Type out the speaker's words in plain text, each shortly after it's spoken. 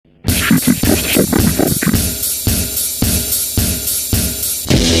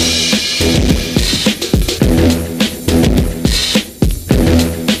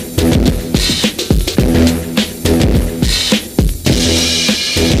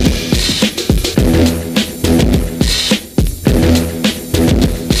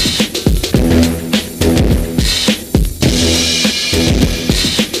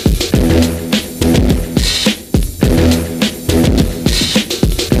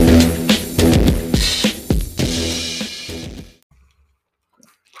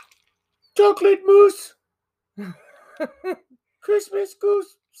Red moose. Christmas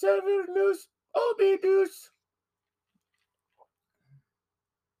goose. Severnus. Obidus.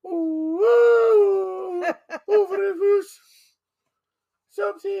 Overus.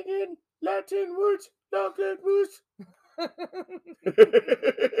 Something in Latin words. Doglet moose.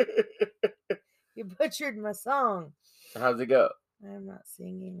 You butchered my song. How's it go? I'm not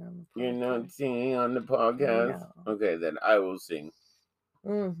singing on the podcast. You're not singing on the podcast? No. Okay, then I will sing.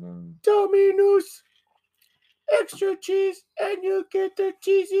 Mm-hmm. Dominus. Extra cheese, and you get the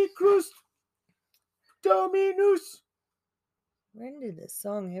cheesy crust. Dominus. When did the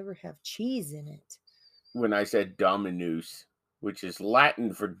song ever have cheese in it? When I said Dominus, which is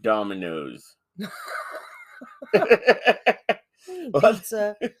Latin for Dominoes.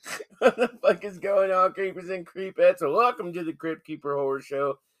 Pizza. What the fuck is going on, creepers and creepettes? Welcome to the Crypt Keeper Horror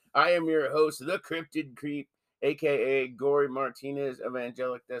Show. I am your host, the Cryptid Creep, aka Gorey Martinez of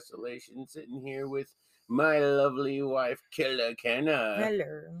Angelic Desolation, sitting here with my lovely wife, Killer Kenna.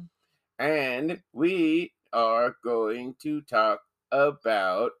 Hello. And we are going to talk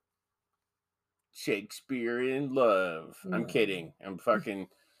about Shakespeare in Love. I'm kidding. I'm fucking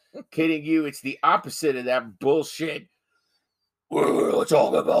kidding you. It's the opposite of that bullshit. We'll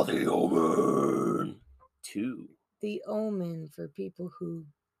talk about the Omen II. The Omen, for people who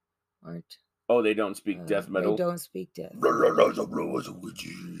aren't. Oh, they don't speak death metal? They don't speak death.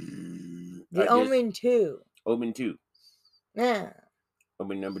 The Omen II. Omen II. Yeah.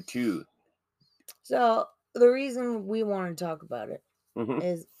 Omen number 2. So, the reason we want to talk about it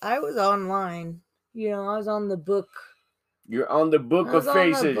is I was online. I was on the book. You're on the Book of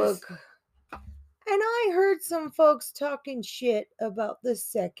Faces. On the book. And I heard some folks talking shit about the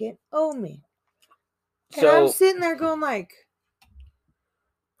second Omen. And I'm sitting there going like,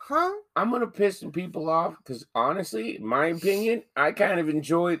 huh? I'm going to piss some people off because honestly, in my opinion, I kind of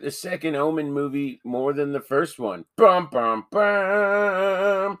enjoyed the second Omen movie more than the first one. Bum, bum,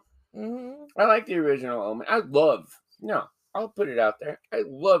 bum. Mm-hmm. I like the original Omen. I'll put it out there. I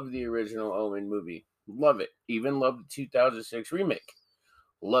love the original Omen movie. Love it. Even love the 2006 remake.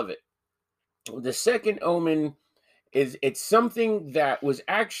 Love it. The second Omen it's something that was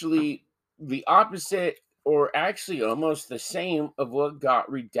actually the opposite, or actually almost the same of what got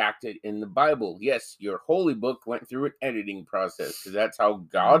redacted in the Bible. Yes, your holy book went through an editing process because that's how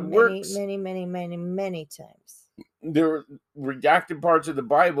God works. Many times. The redacted parts of the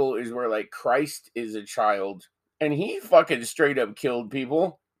Bible is where like Christ is a child and he fucking straight up killed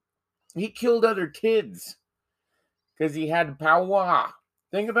people. He killed other kids because he had power.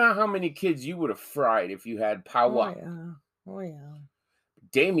 Think about how many kids you would have fried if you had power. Oh yeah.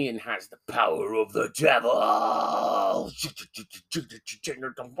 Damien has the power of the devil.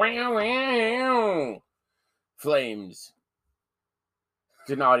 Flames.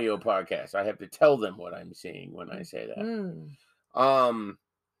 It's an audio podcast. I have to tell them what I'm seeing when I say that.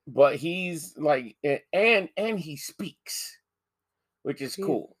 But he's like, and he speaks, which is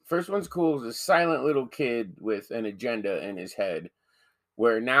cool. First one's cool. Is a silent little kid with an agenda in his head,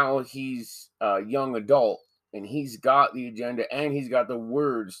 where now he's a young adult and he's got the agenda and he's got the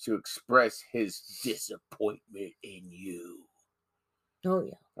words to express his disappointment in you. Oh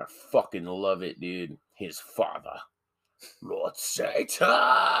yeah. I fucking love it, dude. His father, Lord Satan.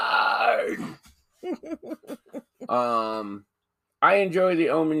 I enjoy the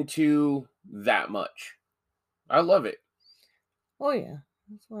Omen 2 that much. I love it. Oh yeah.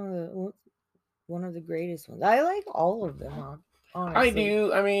 It's one of the greatest ones. I like all of them. Honestly. I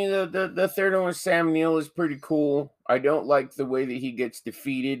do. I mean, the third one with Sam Neill is pretty cool. I don't like the way that he gets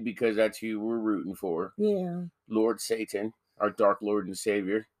defeated because that's who we're rooting for. Yeah. Lord Satan, our dark Lord and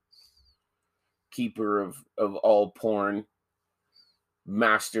Savior. Keeper of all porn.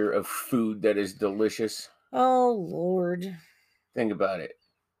 Master of food that is delicious. Oh, Lord. Think about it.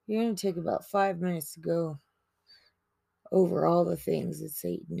 You're going to take about 5 minutes to go over all the things that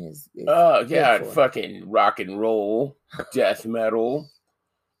Satan is oh yeah, fucking rock and roll, death metal,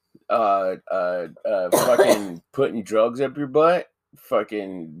 fucking putting drugs up your butt,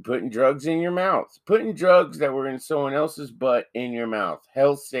 fucking putting drugs in your mouth, putting drugs that were in someone else's butt in your mouth.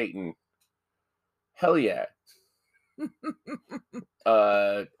 Hell, Satan. Hell yeah.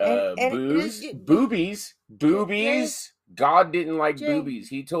 Boobies. God didn't like boobies.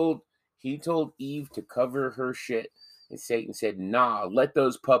 He told Eve to cover her shit. And Satan said, nah, let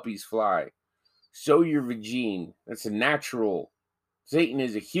those puppies fly. Show your vagine. That's natural. Satan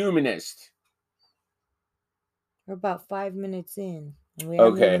is a humanist. We're about 5 minutes in. And we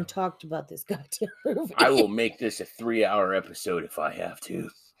haven't even talked about this goddamn movie. I will make this a 3-hour episode if I have to.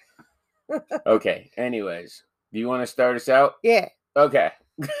 Okay, anyways. Do you want to start us out? Yeah. Okay.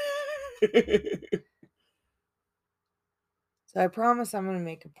 So I promise I'm going to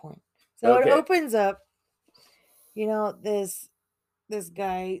make a point. So it opens up, this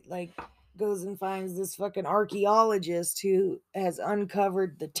guy like goes and finds this fucking archaeologist who has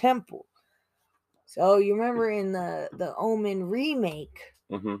uncovered the temple. So you remember in the Omen remake,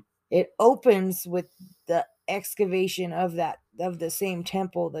 it opens with the excavation of the same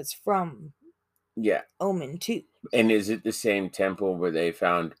temple that's from Omen II. And is it the same temple where they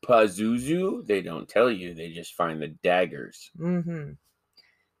found Pazuzu? They don't tell you. They just find the daggers.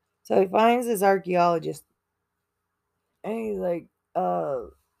 So he finds this archaeologist, and he's like,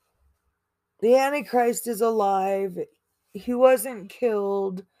 the Antichrist is alive. He wasn't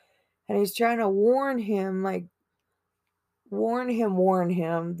killed. And he's trying to warn him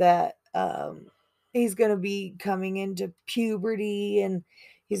that he's going to be coming into puberty and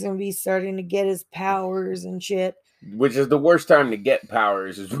he's going to be starting to get his powers and shit. Which is the worst time to get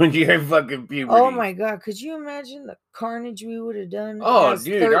powers, is when you're in fucking puberty. Oh my God. Could you imagine the carnage we would have done? Oh,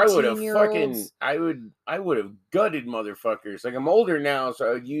 dude, I would have I would have gutted motherfuckers. Like, I'm older now, so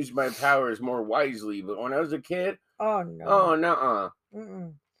I would use my powers more wisely. But when I was a kid, oh no. Oh, nuh-uh.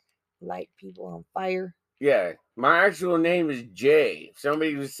 Light people on fire. Yeah, my actual name is Jay. If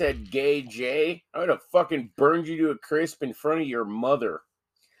somebody would have said Gay Jay, I would have fucking burned you to a crisp in front of your mother.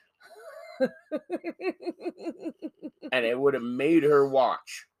 And it would have made her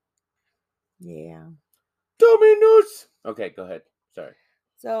watch. Yeah. Dominus! Okay, go ahead. Sorry.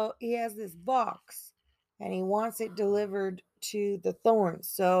 So he has this box and he wants it delivered to the Thorns.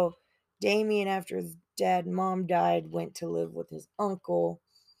 So Damien, after his dad and mom died, went to live with his uncle.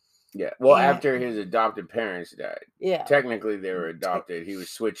 Yeah, well, after his adopted parents died. Yeah. Technically, they were adopted. He was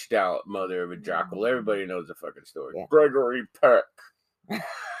switched out, mother of a jackal. Everybody knows the fucking story. Yeah. Gregory Peck.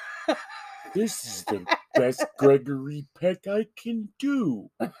 This is the best Gregory Peck I can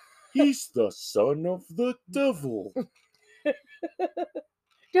do. He's the son of the devil.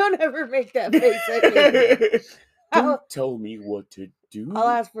 Don't ever make that face at me. Don't tell me what to do. I'll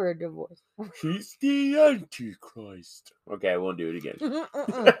ask for a divorce. He's the Antichrist. Okay, I won't do it again.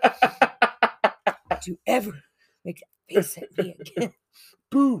 Don't you ever make that face at me again.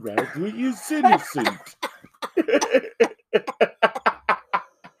 Boo Radley is innocent.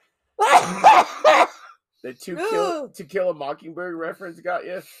 The To Kill a Mockingbird reference got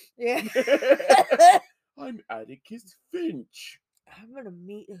you? Yeah. I'm Atticus Finch. I'm going to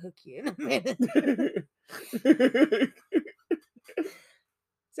meet Hooky in a minute.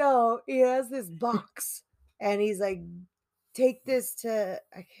 So he has this box and he's like, take this to,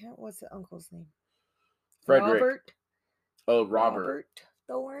 what's the uncle's name? Frederick. Robert. Oh, Robert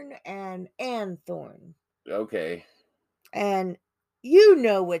Thorne and Anne Thorne. Okay. And you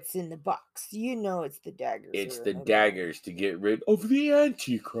know what's in the box. You know it's the daggers. It's the daggers to get rid of the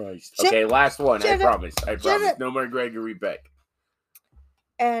Antichrist. Okay, last one. I promise. No more Gregory Peck.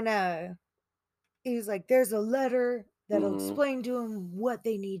 And he's like, there's a letter that'll explain to him what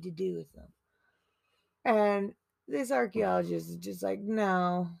they need to do with them. And this archaeologist is just like,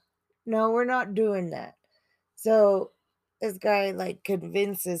 no, we're not doing that. So this guy like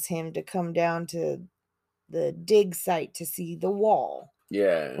convinces him to come down to the dig site to see the wall.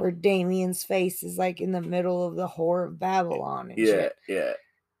 Yeah. Where Damien's face is like in the middle of the Whore of Babylon and shit. Yeah.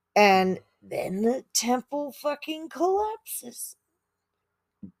 And then the temple fucking collapses.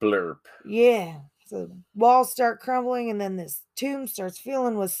 Blurb. Yeah. So walls start crumbling and then this tomb starts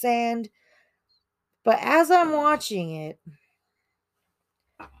filling with sand. But as I'm watching it,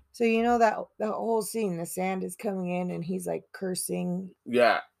 so you know that whole scene, the sand is coming in and he's like cursing.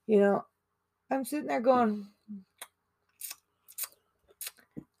 Yeah. I'm sitting there going,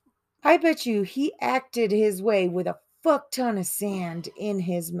 I bet you he acted his way with a fuck ton of sand in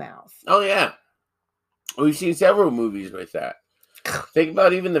his mouth. Oh, yeah. We've seen several movies with that. Think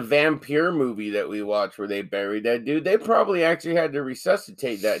about even the vampire movie that we watched where they buried that dude. They probably actually had to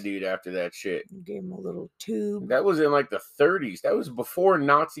resuscitate that dude after that shit. Gave him a little tube. That was in like the 30s. That was before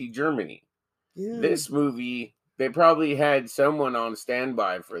Nazi Germany. Dude. This movie, they probably had someone on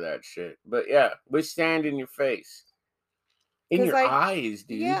standby for that shit. But yeah, with sand in your face. In your eyes,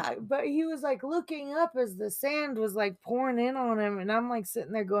 dude. Yeah, but he was like looking up as the sand was like pouring in on him. And I'm like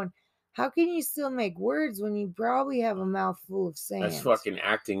sitting there going, how can you still make words when you probably have a mouth full of sand? That's fucking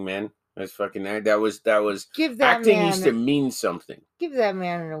acting, man. That's fucking that was give that acting man used to mean something. Give that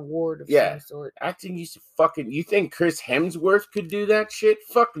man an award of some sort. Acting used to fucking. You think Chris Hemsworth could do that shit?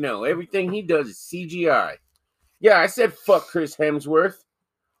 Fuck no. Everything he does is CGI. Yeah, I said fuck Chris Hemsworth.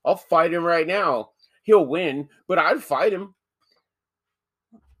 I'll fight him right now. He'll win, but I'd fight him.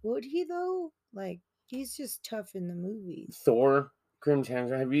 Would he though? Like, he's just tough in the movies. Thor Chris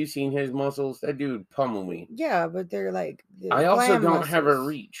Hemsworth. Have you seen his muscles? That dude pummel me. Yeah, but they're like I also glam don't have a muscles.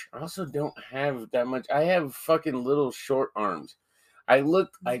 reach. I also don't have that much. I have fucking little short arms. I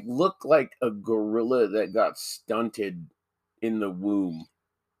look like a gorilla that got stunted in the womb.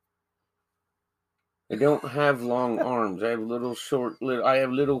 I don't have long arms. I have I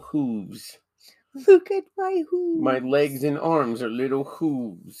have little hooves. Look at my hooves. My legs and arms are little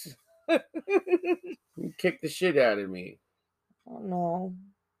hooves. You kick the shit out of me. Oh no.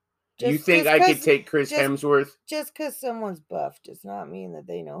 You think I could take Chris Hemsworth? Just because someone's buff does not mean that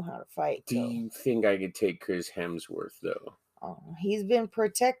they know how to fight. Do you think I could take Chris Hemsworth though? Oh, he's been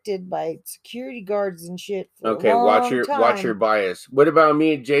protected by security guards and shit for okay, a long time. watch your bias. What about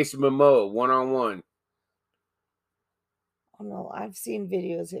me and Jason Momoa 1-on-1? Oh no, I've seen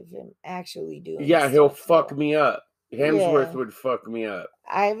videos of him actually doing. Yeah, he'll fuck me up. Hemsworth would fuck me up.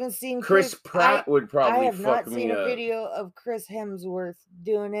 I haven't seen Chris Pratt would probably fuck me up. I have not seen a video of Chris Hemsworth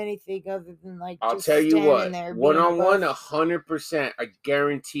doing anything other than like. I'll just tell you what, there 1-on-1, 100%. I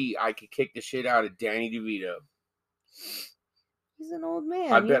guarantee I could kick the shit out of Danny DeVito. He's an old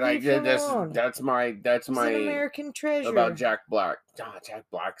man. I bet I did. That's my. He's an American treasure. About Jack Black. Jack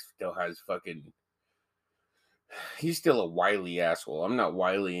Black still has fucking. He's still a wily asshole. I'm not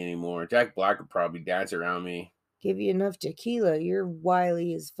wily anymore. Jack Black would probably dance around me. Give you enough tequila, you're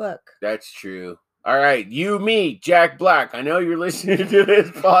wily as fuck. That's true. All right, you, me, Jack Black. I know you're listening to this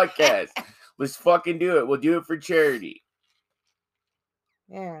podcast. Let's fucking do it. We'll do it for charity.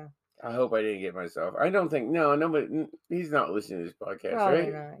 Yeah. I hope I didn't get myself. I don't think. No, but he's not listening to this podcast,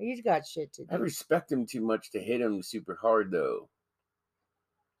 Probably right? not. He's got shit to do. I respect him too much to hit him super hard, though.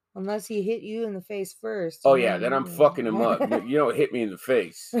 Unless he hit you in the face first. Oh, yeah, then I'm fucking him up. You don't hit me in the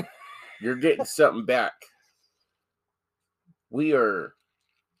face. You're getting something back. We are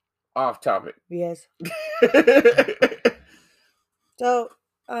off topic. Yes. So,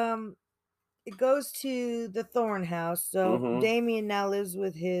 it goes to the Thorne house. So, Damien now lives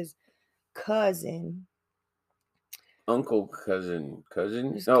with his cousin. Cousin?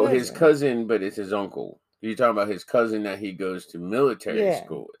 His cousin, but it's his uncle. You're talking about his cousin that he goes to military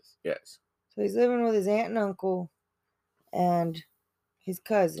school with. Yes. So he's living with his aunt and uncle and his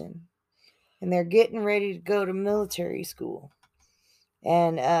cousin. And they're getting ready to go to military school.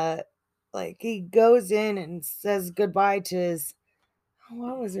 And he goes in and says goodbye to his,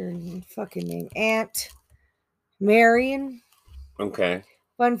 what was her fucking name? Aunt Marion. Okay.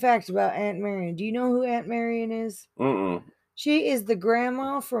 Fun fact about Aunt Marion. Do you know who Aunt Marion is? She is the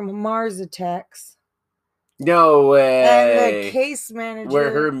grandma from Mars Attacks. No way. And the case manager.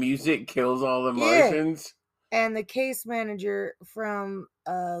 Where her music kills all the Martians? Yeah. And the case manager from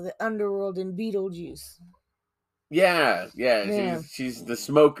the Underworld in Beetlejuice. Yeah. She's the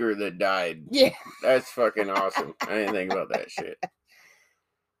smoker that died. Yeah. That's fucking awesome. I didn't think about that shit.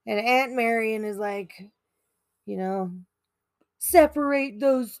 And Aunt Marion is like, separate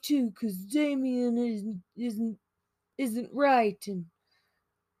those two because Damien isn't right and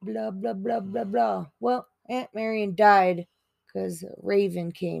blah blah blah blah blah. Well, Aunt Marion died because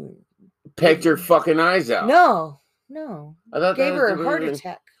Raven came. Pecked her fucking eyes out. No. I thought gave her a heart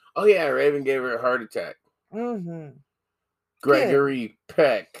attack. Oh yeah, Raven gave her a heart attack. Gregory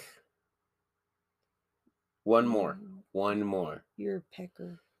Peck. One more. You're a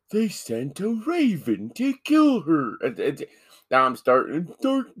pecker. They sent a raven to kill her. Now I'm starting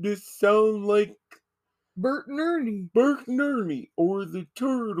to sound like Bert and Ernie. Or the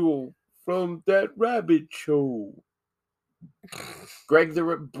turtle from that rabbit show. Greg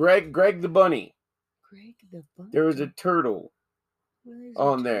the bunny. Greg the bunny. There was a turtle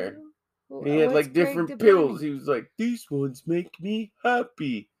on there. He had like different pills. He was like, these ones make me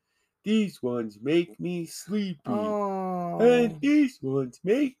happy. These ones make me sleepy. Oh. And these ones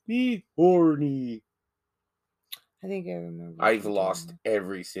make me horny. I think I remember. I've lost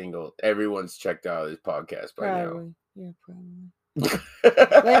everyone's checked out of this podcast by now. Yeah, probably.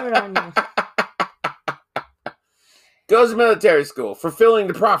 Blame it on you. Goes to military school, fulfilling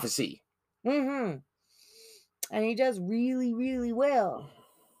the prophecy. And he does really, really well.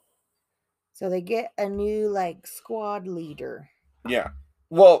 So they get a new, squad leader. Yeah.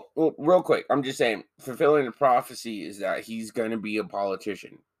 Well, real quick, I'm just saying, fulfilling the prophecy is that he's going to be a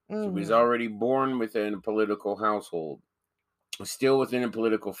politician. So he's already born within a political household, still within a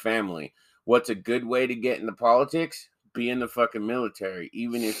political family. What's a good way to get into politics? Be in the fucking military,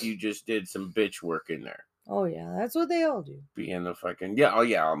 even if you just did some bitch work in there. Oh, yeah, that's what they all do. Be in the fucking... Yeah, oh,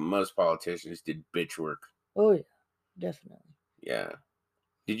 yeah, most politicians did bitch work. Oh, yeah, definitely. Yeah.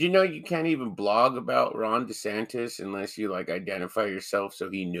 Did you know you can't even blog about Ron DeSantis unless you, identify yourself so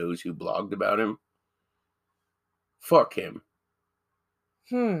he knows who blogged about him? Fuck him.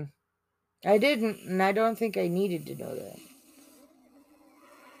 I didn't, and I don't think I needed to know that.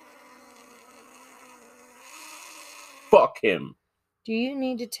 Fuck him. Do you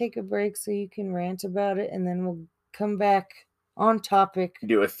need to take a break so you can rant about it, and then we'll come back on topic?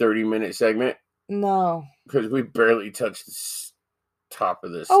 Do a 30-minute segment? No. Because we barely touched the top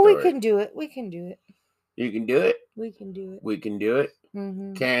of this Oh, story. we can do it. We can do it. You can do it? We can do it. We can do it?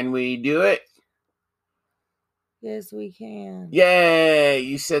 Mm-hmm. Can we do it? Yes, we can. Yay!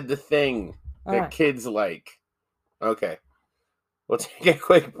 You said the thing that right. kids like. Okay. We'll take a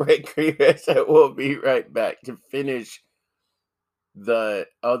quick break, Chris, and we'll be right back to finish the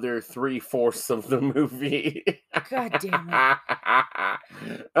other 3/4 of the movie. God damn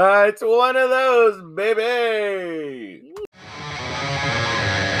it. It's one of those, baby.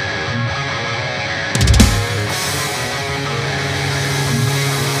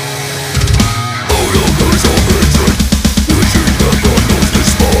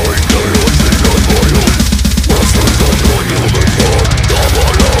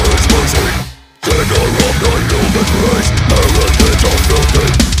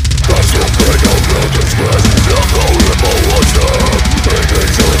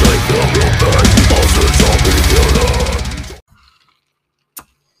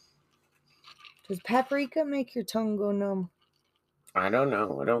 Does paprika make your tongue go numb? I don't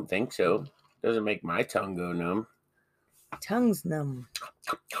know. I don't think so. Doesn't make my tongue go numb. Tongue's numb.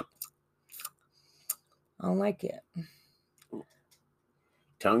 I don't like it.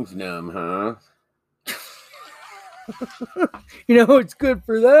 Tongue's numb, huh? You know what's good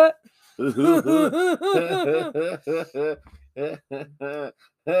for that?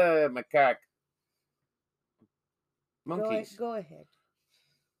 Macaque. Monkeys. Go ahead.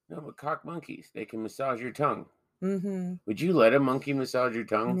 No, macaque monkeys. They can massage your tongue. Mm-hmm. Would you let a monkey massage your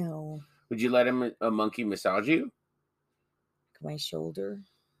tongue? No. Would you let a monkey massage you? My shoulder?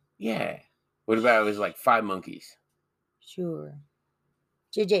 Yeah. What about it was like 5 monkeys? Sure.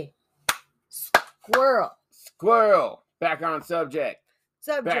 JJ. Squirrel. Squirrel. Back on subject.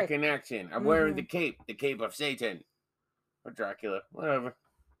 Subject. Back in action. I'm wearing the cape of Satan. Or Dracula. Whatever.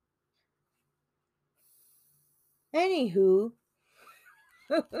 Anywho.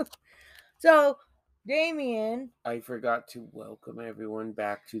 So, Damien. I forgot to welcome everyone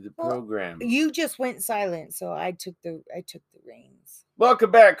back to the program. You just went silent, so I took the reins.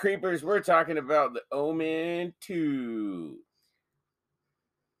 Welcome back, creepers. We're talking about the Omen II.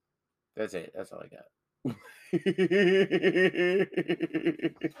 That's it. That's all I got.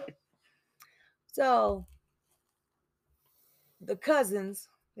 So, the cousins,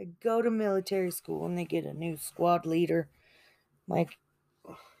 they go to military school and they get a new squad leader. Like,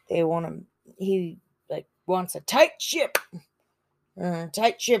 they want him, he like wants a tight ship.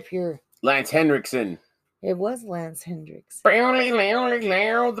 Tight ship here. Lance Henriksen. It was Lance Hendricks.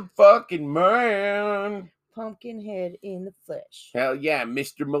 The fucking man. Pumpkinhead in the flesh. Hell yeah,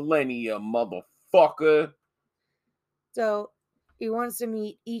 Mr. Millennium, motherfucker. So, he wants to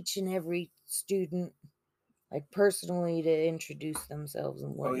meet each and every student, like personally, to introduce themselves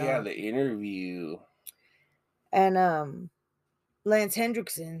and whatnot. Oh yeah, the interview. And Lance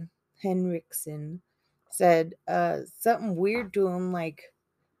Hendrickson said something weird to him, like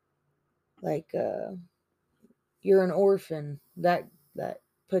you're an orphan. That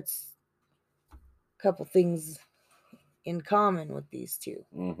puts a couple things in common with these two.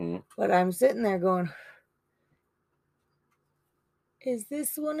 Mm-hmm. But I'm sitting there going, is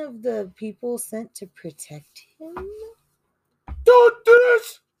this one of the people sent to protect him? Don't do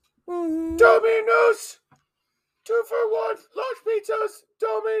this! Mm-hmm. Domino's! 2 for 1, large pizzas,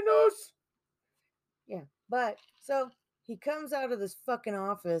 Domino's! Yeah, but so he comes out of this fucking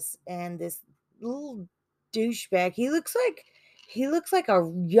office and this little douchebag, he looks like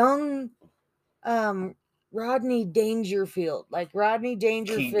a young Rodney Dangerfield. Like Rodney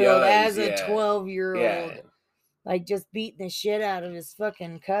Dangerfield as a 12-year-old. Yeah. Like just beating the shit out of his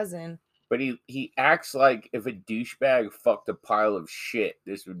fucking cousin. But he acts like if a douchebag fucked a pile of shit,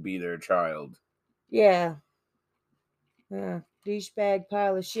 this would be their child. Yeah. Douchebag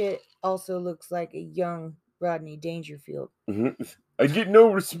pile of shit also looks like a young Rodney Dangerfield. I get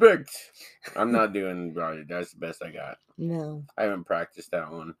no respect. I'm not doing Rodney. That's the best I got. No. I haven't practiced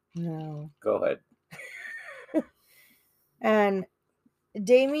that one. No. Go ahead. And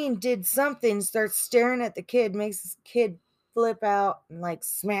Damien did something, starts staring at the kid, makes this kid flip out and like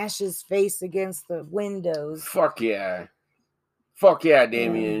smash his face against the windows. Fuck yeah. Fuck yeah,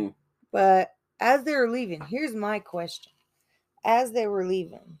 Damien. But as they were leaving, here's my question. As they were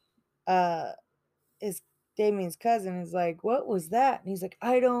leaving, Damien's cousin is like, what was that? And he's like,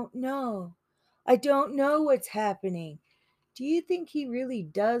 I don't know. I don't know what's happening. Do you think he really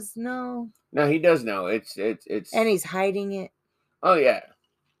does know? No, he does know. It's And he's hiding it. Oh yeah.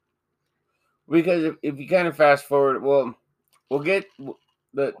 Because if you kind of fast forward, well, we'll get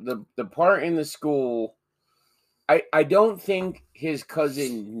the part in the school. I don't think his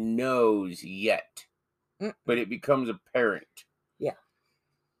cousin knows yet, but it becomes apparent. Yeah.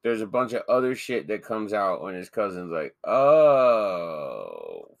 There's a bunch of other shit that comes out when his cousin's like,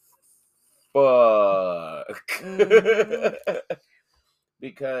 oh, fuck.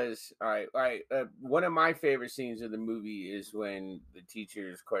 Because one of my favorite scenes of the movie is when the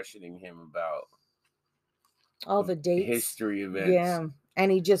teacher is questioning him about all the dates, history events. Yeah,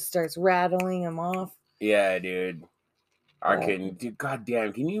 and he just starts rattling them off. Yeah, dude. I couldn't. Dude,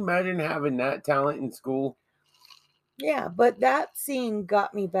 goddamn, can you imagine having that talent in school? Yeah, but that scene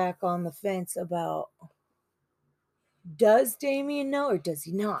got me back on the fence about, does Damien know or does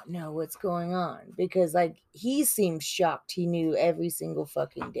he not know what's going on? Because like he seems shocked he knew every single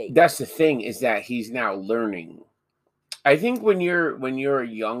fucking date. That's the thing, is that he's now learning. I think when you're a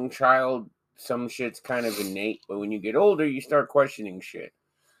young child, some shit's kind of innate, but when you get older, you start questioning shit.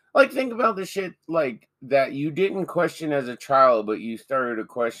 Like, think about the shit like that you didn't question as a child, but you started to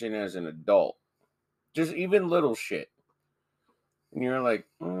question as an adult. Just even little shit. And you're like,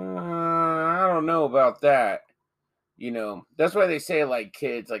 I don't know about that. You know, that's why they say, like,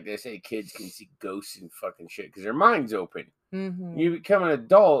 kids can see ghosts and fucking shit because their mind's open. Mm-hmm. You become an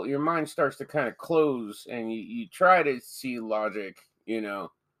adult, your mind starts to kind of close, and you try to see logic, you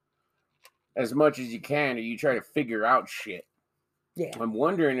know, as much as you can, or you try to figure out shit. Yeah. I'm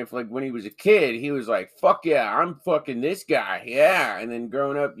wondering if, like, when he was a kid, he was like, fuck yeah, I'm fucking this guy. Yeah. And then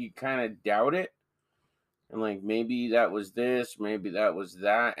growing up, you kind of doubt it. And, like, maybe that was this, maybe that was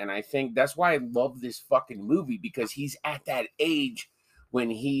that. And I think that's why I love this fucking movie, because he's at that age when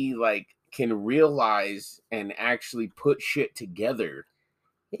he, like, can realize and actually put shit together.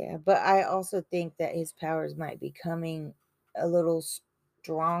 Yeah, but I also think that his powers might be coming a little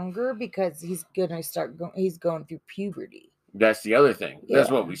stronger because he's gonna he's going through puberty. That's the other thing. Yeah.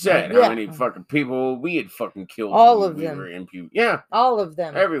 That's what we said. Yeah. How many fucking people we had fucking killed all when of we them were in puberty. Yeah. All of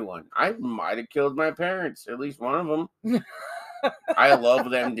them. Everyone. I might have killed my parents, at least one of them. I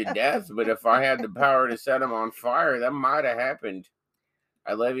love them to death, but if I had the power to set them on fire, that might have happened.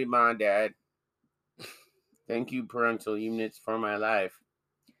 I love you, Mom, Dad. Thank you, parental units, for my life.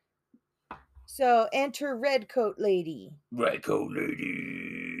 So enter Redcoat Lady. Redcoat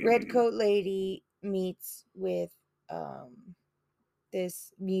Lady. Redcoat Lady meets with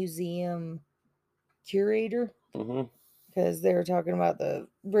this museum curator, because they were talking about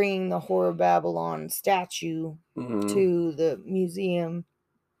bringing the Whore of Babylon statue to the museum.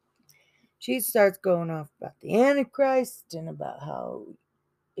 She starts going off about the Antichrist and about how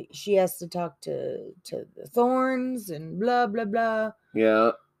she has to talk to the Thorns and blah blah blah.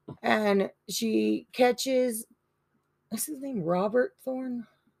 Yeah. And she catches, what's his name? Robert Thorne?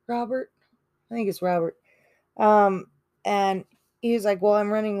 Robert? I think it's Robert. And he was like, well,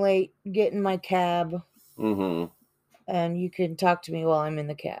 I'm running late, get in my cab. And you can talk to me while I'm in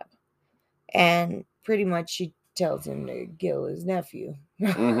the cab. And pretty much she tells him to kill his nephew.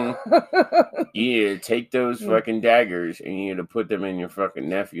 Yeah, take those fucking daggers and you need to put them in your fucking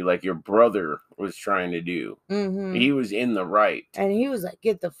nephew, like your brother was trying to do. He was in the right. And he was like,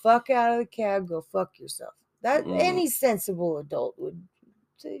 get the fuck out of the cab, go fuck yourself. That any sensible adult would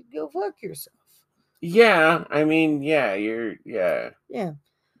say, go fuck yourself. Yeah, I mean, yeah. Yeah.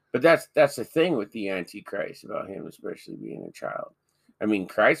 But that's the thing with the Antichrist about him, especially being a child. I mean,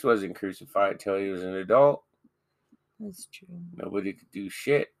 Christ wasn't crucified till he was an adult. That's true. Nobody could do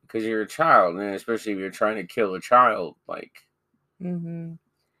shit because you're a child, and especially if you're trying to kill a child, like.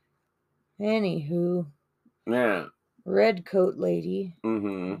 Anywho. Yeah. Redcoat Lady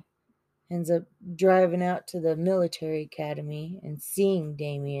ends up driving out to the military academy and seeing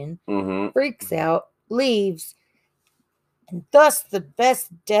Damien, freaks out, leaves, and thus the best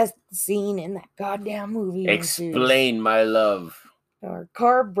death scene in that goddamn movie. Explain, my love. Our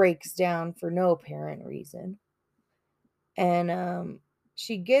car breaks down for no apparent reason. And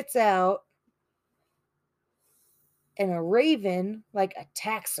she gets out, and a raven like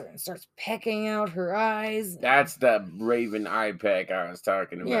attacks her and starts pecking out her eyes. That's the raven eye peck I was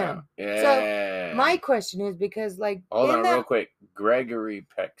talking about. Yeah. So my question is, because like, hold on real quick. Gregory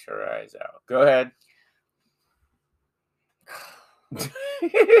pecks her eyes out. Go ahead. So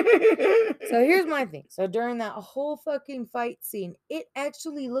here's my thing. So during that whole fucking fight scene, it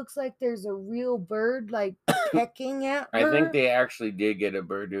actually looks like there's a real bird like pecking at her. I think they actually did get a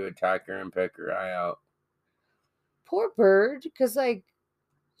bird to attack her and peck her eye out. Poor bird, because like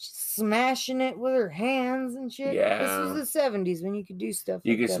smashing it with her hands and shit. Yeah. This was the 70s when you could do stuff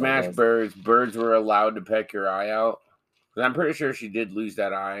You like could that. smash birds. Birds were allowed to peck your eye out. Because I'm pretty sure she did lose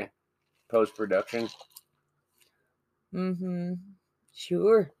that eye post-production. Mm-hmm.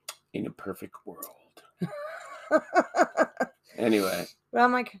 Sure. In a perfect world. Anyway. But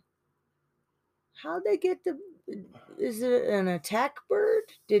I'm like, how'd they get the... Is it an attack bird?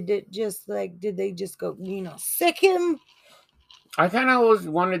 Did they just go, sick him? I kind of always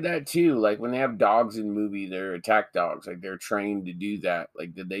wondered that too. Like when they have dogs in movie, they're attack dogs. Like they're trained to do that.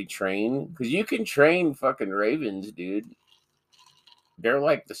 Like did they train? Because you can train fucking ravens, dude. They're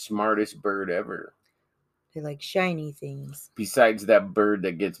like the smartest bird ever. They like shiny things. Besides that bird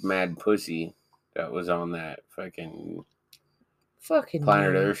that gets mad pussy that was on that fucking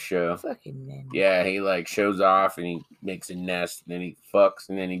Planet Earth show. Fucking man. Yeah, he like shows off and he makes a nest and then he fucks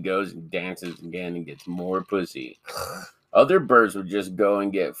and then he goes and dances again and gets more pussy. Other birds would just go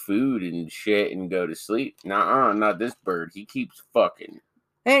and get food and shit and go to sleep. Nuh-uh, not this bird. He keeps fucking.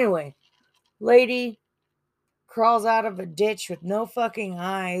 Anyway, lady crawls out of a ditch with no fucking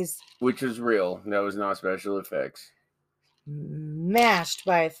eyes. Which was real. That was not special effects. Mashed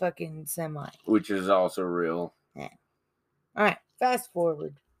by a fucking semi. Which is also real. Yeah. Alright, fast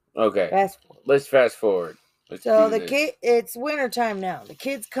forward. Okay. Fast forward. Let's fast forward. So it's wintertime now. The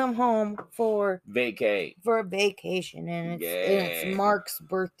kids come home for a vacation, and it's Mark's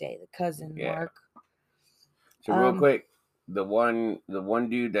birthday, the cousin Mark. So real quick, the one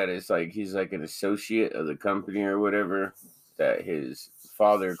dude that is like he's like an associate of the company or whatever that his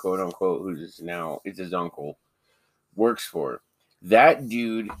father, quote unquote, who's now it's his uncle, works for. That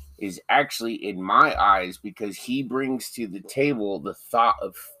dude is actually in my eyes because he brings to the table the thought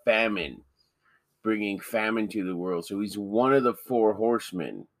of famine. Bringing famine to the world. So he's one of the 4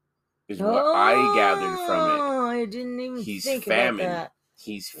 horsemen, is what I gathered from it. I didn't even think about that.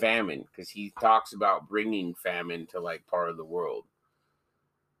 He's famine because he talks about bringing famine to like part of the world.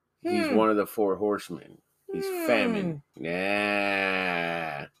 He's one of the 4 horsemen. He's famine.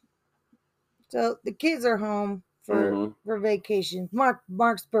 Yeah. So the kids are home for vacation.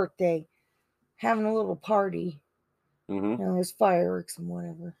 Mark's birthday, having a little party. There's fireworks and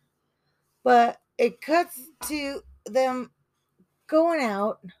whatever. But it cuts to them going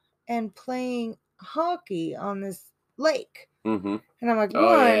out and playing hockey on this lake. And I'm like,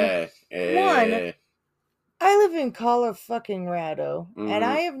 one, I live in Colorado, and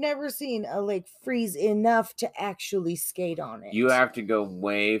I have never seen a lake freeze enough to actually skate on it. You have to go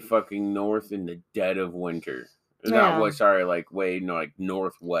way fucking north in the dead of winter. Yeah. Like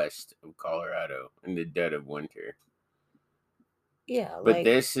northwest of Colorado in the dead of winter. Yeah, but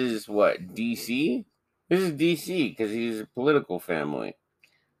this is what, DC? This is DC because he's a political family.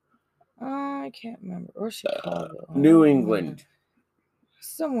 I can't remember. Or Chicago. New England.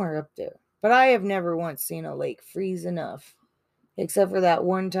 Somewhere up there. But I have never once seen a lake freeze enough. Except for that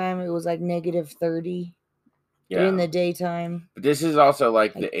one time it was like -30 in the daytime. But this is also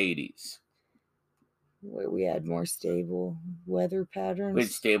like the 80s. Where we had more stable weather patterns. We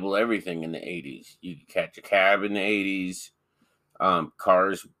had stable everything in the 80s. You could catch a cab in the 80s.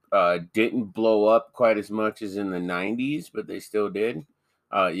 Cars didn't blow up quite as much as in the 90s, but they still did.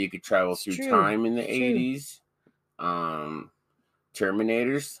 You could travel through time in the 80s.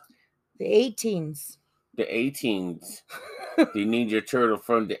 Terminators. The 18s. The 18s. The Ninja Turtle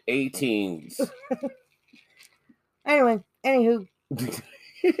from the 18s. Anyway, anywho.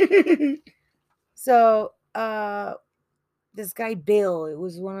 So, this guy Bill, it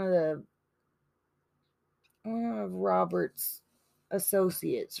was one of Robert's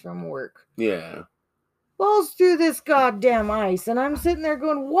associates from work. Yeah. Falls through this goddamn ice, and I'm sitting there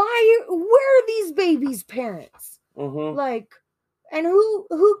going, where are these babies' parents? Like, and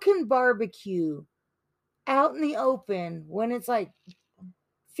who can barbecue out in the open when it's like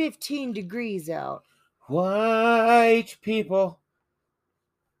 15 degrees out? White people.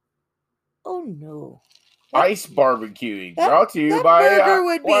 Oh no. Ice barbecuing brought to you by that burger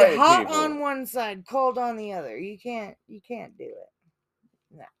would be hot people. on one side, cold on the other. You can't do it.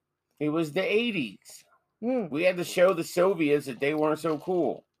 No. It was the 80s. We had to show the Soviets that they weren't so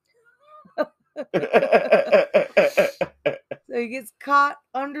cool. So he gets caught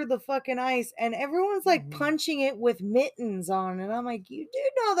under the fucking ice, and everyone's like punching it with mittens on, and I'm like, you do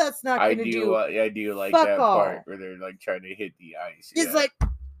know that's not going to do. I do like that part where they're like trying to hit the ice. It's like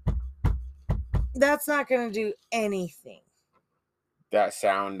that's not going to do anything. That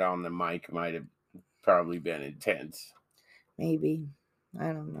sound on the mic might have probably been intense. Maybe. I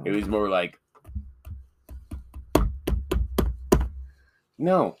don't know. It was more like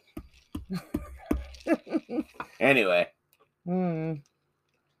no. Anyway.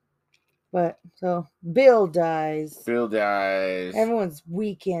 But so Bill dies. Bill dies. Everyone's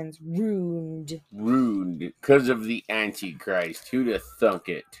weekend's ruined. Ruined because of the Antichrist. Who'd have thunk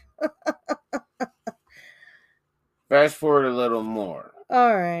it? Fast forward a little more.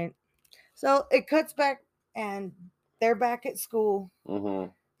 All right. So it cuts back, and they're back at school.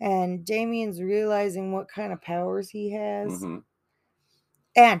 Mm-hmm. And Damien's realizing what kind of powers he has. Mm-hmm.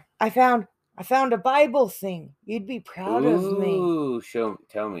 And I found a Bible thing. You'd be proud of me. Ooh,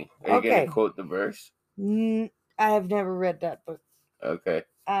 tell me. Are you gonna quote the verse? I have never read that book. Okay.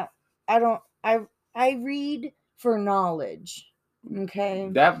 I don't. I read for knowledge. Okay.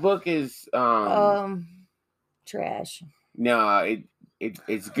 That book is trash. No,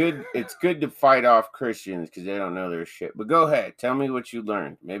 it's good. It's good to fight off Christians because they don't know their shit. But go ahead, tell me what you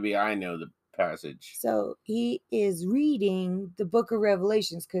learned. Maybe I know the passage. So he is reading the Book of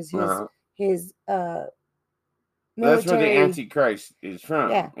Revelations because his military. That's where the Antichrist is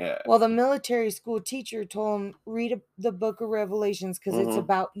from. Yeah. Well, the military school teacher told him read the Book of Revelations because it's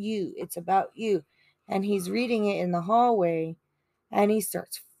about you. It's about you, and he's reading it in the hallway, and he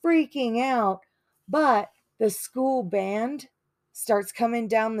starts freaking out. But the school band starts coming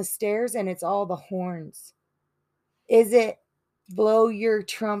down the stairs, and it's all the horns. Is it blow your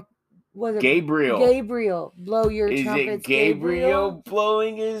trump? Was it Gabriel? Gabriel, blow your trumpets. Is it Gabriel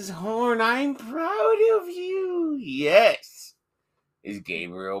blowing his horn? I'm proud of you. Yes. Is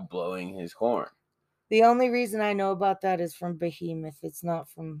Gabriel blowing his horn? The only reason I know about that is from Behemoth. It's not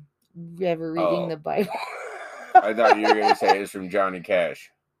from ever reading the Bible. I thought you were going to say it's from Johnny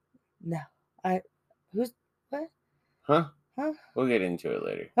Cash. No. Who's what? Huh? We'll get into it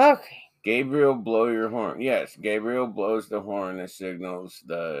later. Okay. Gabriel, blow your horn. Yes, Gabriel blows the horn that signals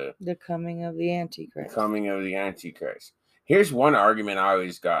the coming of the Antichrist. Here's one argument I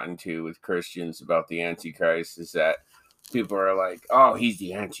always got into with Christians about the Antichrist is that people are like, oh, he's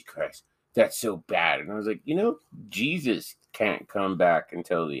the Antichrist. That's so bad. And I was like, Jesus can't come back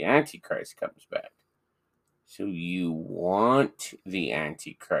until the Antichrist comes back. So you want the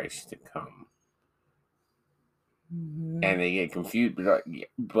Antichrist to come. Mm-hmm. And they get confused,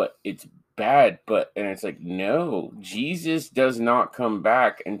 but it's bad. And it's like, no, Jesus does not come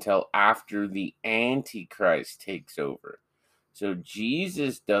back until after the Antichrist takes over. So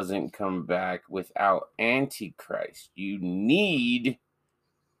Jesus doesn't come back without Antichrist. You need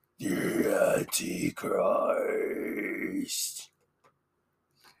the Antichrist.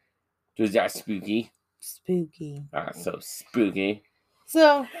 Was that spooky? Spooky. So spooky.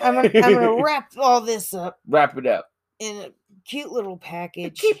 So I'm gonna wrap all this up. Wrap it up in a cute little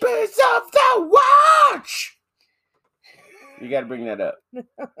package. Keepers of the Watch. You got to bring that up.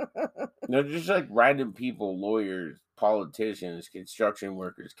 No, just like random people, lawyers, politicians, construction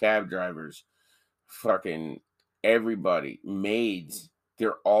workers, cab drivers, fucking everybody, maids.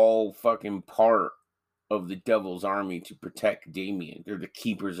 They're all fucking part of the devil's army to protect Damien. They're the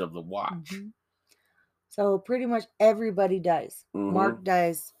keepers of the watch. Mm-hmm. So pretty much everybody dies. Mm-hmm. Mark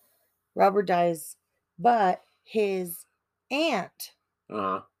dies. Robert dies. But his aunt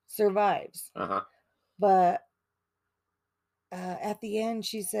survives. But at the end,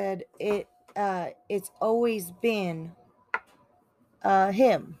 she said it's always been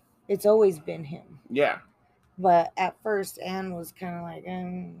him. It's always been him. Yeah. But at first, Anne was kind of like,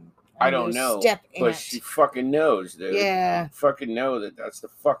 I don't know. But she fucking knows, dude. Yeah. You fucking know that's the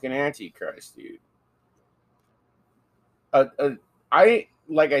fucking Antichrist, dude.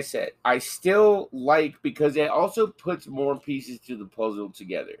 Like I said, I still like because it also puts more pieces to the puzzle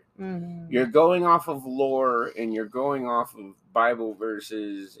together. Mm-hmm. You're going off of lore and you're going off of Bible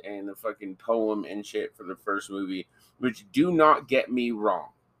verses and the fucking poem and shit for the first movie, which do not get me wrong.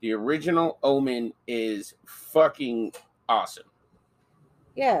 The original Omen is fucking awesome.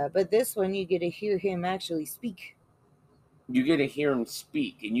 Yeah, but this one you get to hear him actually speak. You get to hear him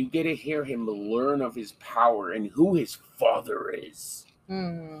speak and you get to hear him learn of his power and who his father is.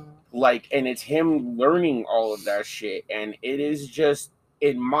 And it's him learning all of that shit, and it is just,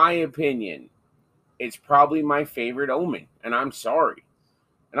 in my opinion, it's probably my favorite Omen, and I'm sorry,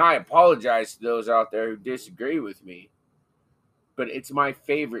 and I apologize to those out there who disagree with me, but it's my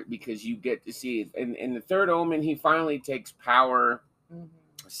favorite because you get to see it. In the third Omen, he finally takes power.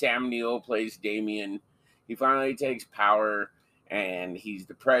 Sam Neill plays Damien. He finally takes power. And he's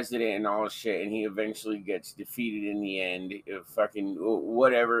the president and all shit, and he eventually gets defeated in the end. Fucking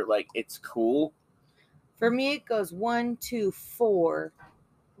whatever, like, it's cool. For me, it goes 1, 2, 4,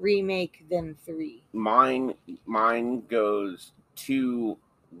 remake, then 3. Mine goes 2,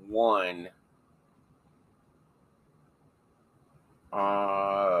 1.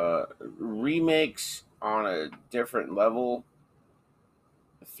 Remakes on a different level.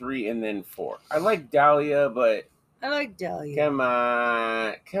 3 and then 4. I like Dahlia, but I like Dahlia. come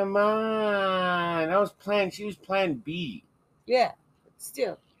on. She was plan B. Yeah, but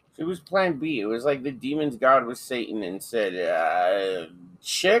still. She was plan B. It was like the demon's god was Satan and said,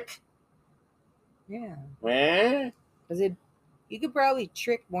 chick? Yeah. Because you could probably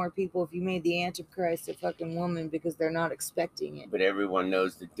trick more people if you made the Antichrist a fucking woman because they're not expecting it. But everyone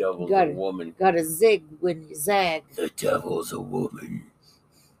knows the devil's a woman. Gotta zig when you zag. The devil's a woman.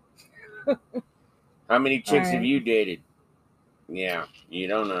 How many chicks have you dated? Yeah, you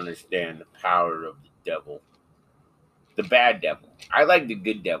don't understand the power of the devil. The bad devil. I like the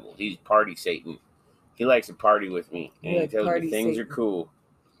good devil. He's party Satan. He likes to party with me. And he tells me things are cool.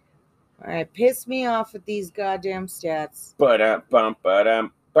 Alright, piss me off with these goddamn stats.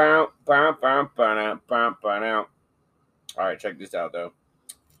 Alright, check this out though.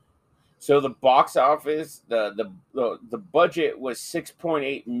 So the box office, the budget was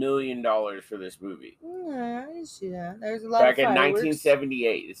 $6.8 million for this movie. Yeah, I see that. There's a lot back of fireworks. Back in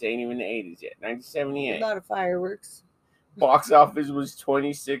 1978. This ain't even the 80s yet. 1978. A lot of fireworks. Box office was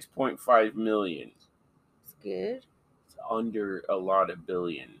 $26.5 million. It's good. It's under a lot of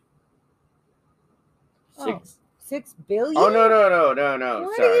billion. $6 billion? Oh, no.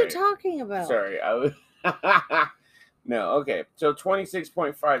 What Sorry. are you talking about? Sorry. I was... No, okay. So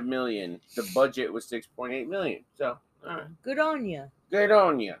 $26.5 million. The budget was $6.8 million. So, all right. Good on you. Good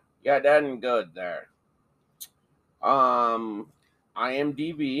on you. Yeah, that ain't good there. IMDb,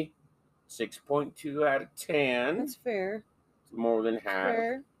 6.2 out of 10. That's fair. It's more than half.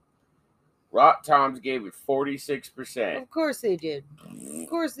 Fair. Rotten Tomatoes gave it 46%. Of course they did. Of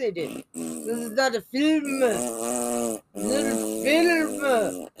course they did. This is not a film. Not a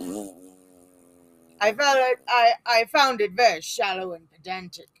film. I found it very shallow and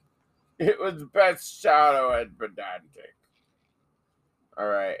pedantic. It was best shallow and pedantic.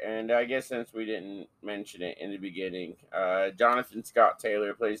 Alright, and I guess since we didn't mention it in the beginning, Jonathan Scott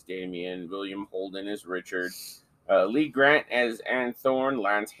Taylor plays Damien, William Holden as Richard, Lee Grant as Ann Thorne,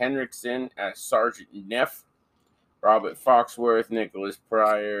 Lance Henriksen as Sergeant Neff, Robert Foxworth, Nicholas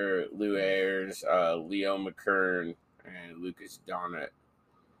Pryor, Lou Ayres, Leo McKern, and Lucas Donat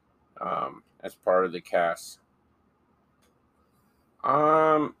as part of the cast.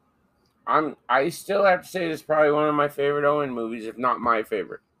 I still have to say this is probably one of my favorite Owen movies, if not my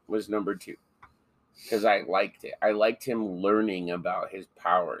favorite, was number 2. Because I liked it. I liked him learning about his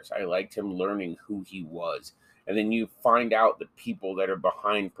powers. I liked him learning who he was. And then you find out the people that are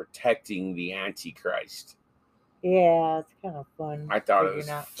behind protecting the Antichrist. Yeah, it's kind of fun. I thought it was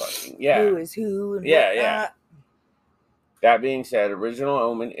fucking, yeah. Who is who and yeah. That being said, Original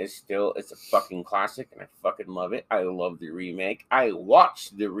Omen is still, it's a fucking classic, and I fucking love it. I love the remake. I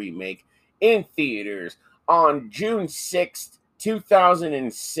watched the remake in theaters on June 6th,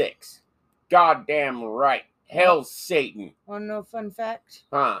 2006. Goddamn right. Hell Satan. Want to know a fun fact?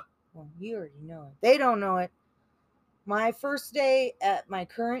 Huh? Well, you already know it. They don't know it. My first day at my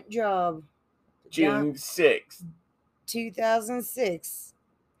current job, June 6th, 2006.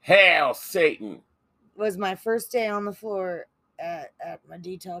 Hell Satan. Was my first day on the floor at my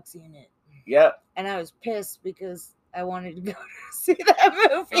detox unit. Yep. And I was pissed because I wanted to go to see that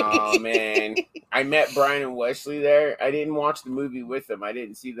movie. Oh, man. I met Brian and Wesley there. I didn't watch the movie with them. I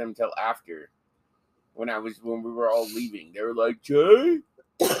didn't see them till after. When we were all leaving. They were like, Jay?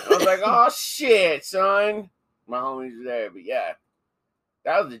 I was like, oh, shit, son. My homies were there. But, yeah.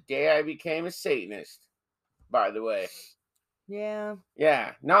 That was the day I became a Satanist, by the way. Yeah.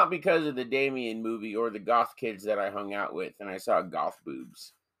 Yeah, not because of the Damien movie or the goth kids that I hung out with and I saw goth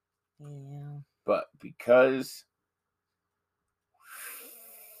boobs. Yeah. But because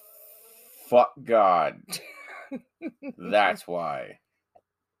fuck God. That's why.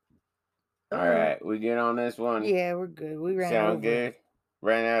 All right, we get on this one? Yeah, we're good. We ran Sound over. good?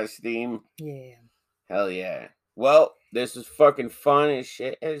 Ran out of steam? Yeah. Hell yeah. Well, this was fucking fun as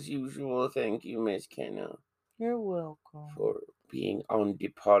shit as usual. Thank you, Miss Kenna. You're welcome. For being on the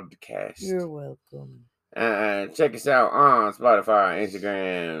podcast. You're welcome. Check us out on Spotify,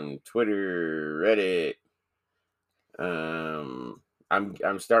 Instagram, Twitter, Reddit.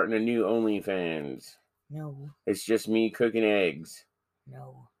 I'm starting a new OnlyFans. No. It's just me cooking eggs.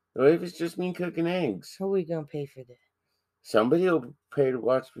 No. What if it's just me cooking eggs? How are we gonna pay for that? Somebody will pay to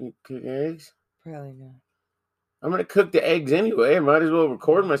watch me cook eggs. Probably not. I'm gonna cook the eggs anyway. I might as well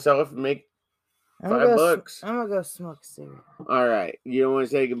record myself and make $5. I'm gonna go smoke a cigarette. All right. You don't want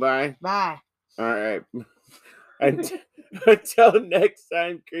to say goodbye? Bye. All right. Until next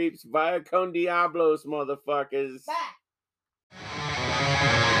time, creeps. Via con diablos, motherfuckers.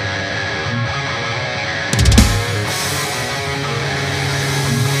 Bye.